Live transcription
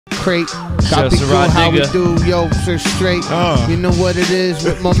crate. Got be cool how we do, yo, so straight. You know what it is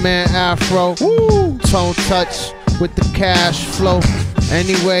with my man Afro. Woo. Tone touch with the cash flow.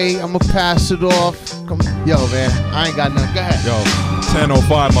 Anyway, I'ma pass it off. Yo, man, I ain't got nothing. Go ahead. Yo,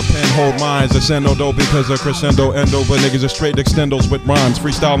 10:05, my pen hold minds. Ascendo though because of crescendo endo, but niggas are straight extendos with rhymes.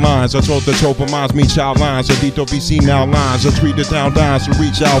 Freestyle lines, I told the trope of minds, me child lines. Adito BC now lines, I treat it down dimes to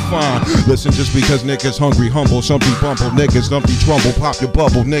reach out fine. Listen, just because niggas hungry, humble, some be bumble, niggas don't be trumble, pop your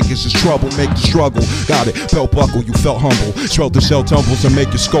bubble, niggas is trouble, make the struggle. Got it, belt buckle, you felt humble. Shrill the shell tumbles and make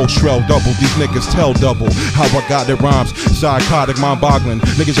your skull shrill double. These niggas tell double how I got it rhymes. Psychotic, mind boggling.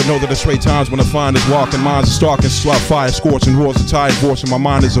 Niggas that know that it's straight times when I find is walking. Minds are stalking, slap fire, scorching, roars are tired, forcing. My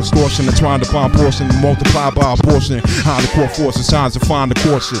mind is extortion and trying to find portion, multiply by a portion. How the core forces, signs to find the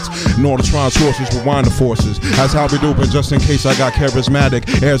corsets. In order to try sources, rewind the forces. That's how we do, but just in case I got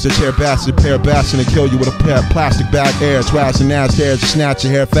charismatic. Airs that tear bastard, pair bastard, and kill you with a pair of plastic bag air. Trash and ass hairs to snatch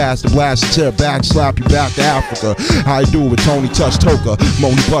your hair fast, to blast your tear back, slap you back to Africa. How you do with Tony Touch Toca,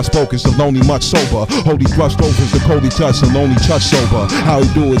 Moni Bust Focus, the lonely much sober. Holy thrust overs, the Cody Touch, the lonely touch sober. How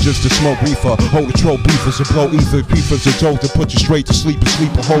you do it just to smoke reefer, hold the troll beefers, and blow ether, beefers, and dope to put you straight to sleep.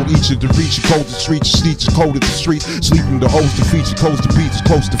 Sleep and hold each of the reach, you cold the streets, sleets cold at the street, sleeping the host to feature, coast to beats,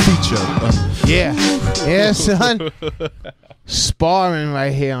 close to feature. Yeah, son. Sparring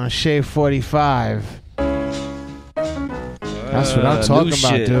right here on Shade 45. That's what I'm talking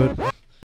about, dude.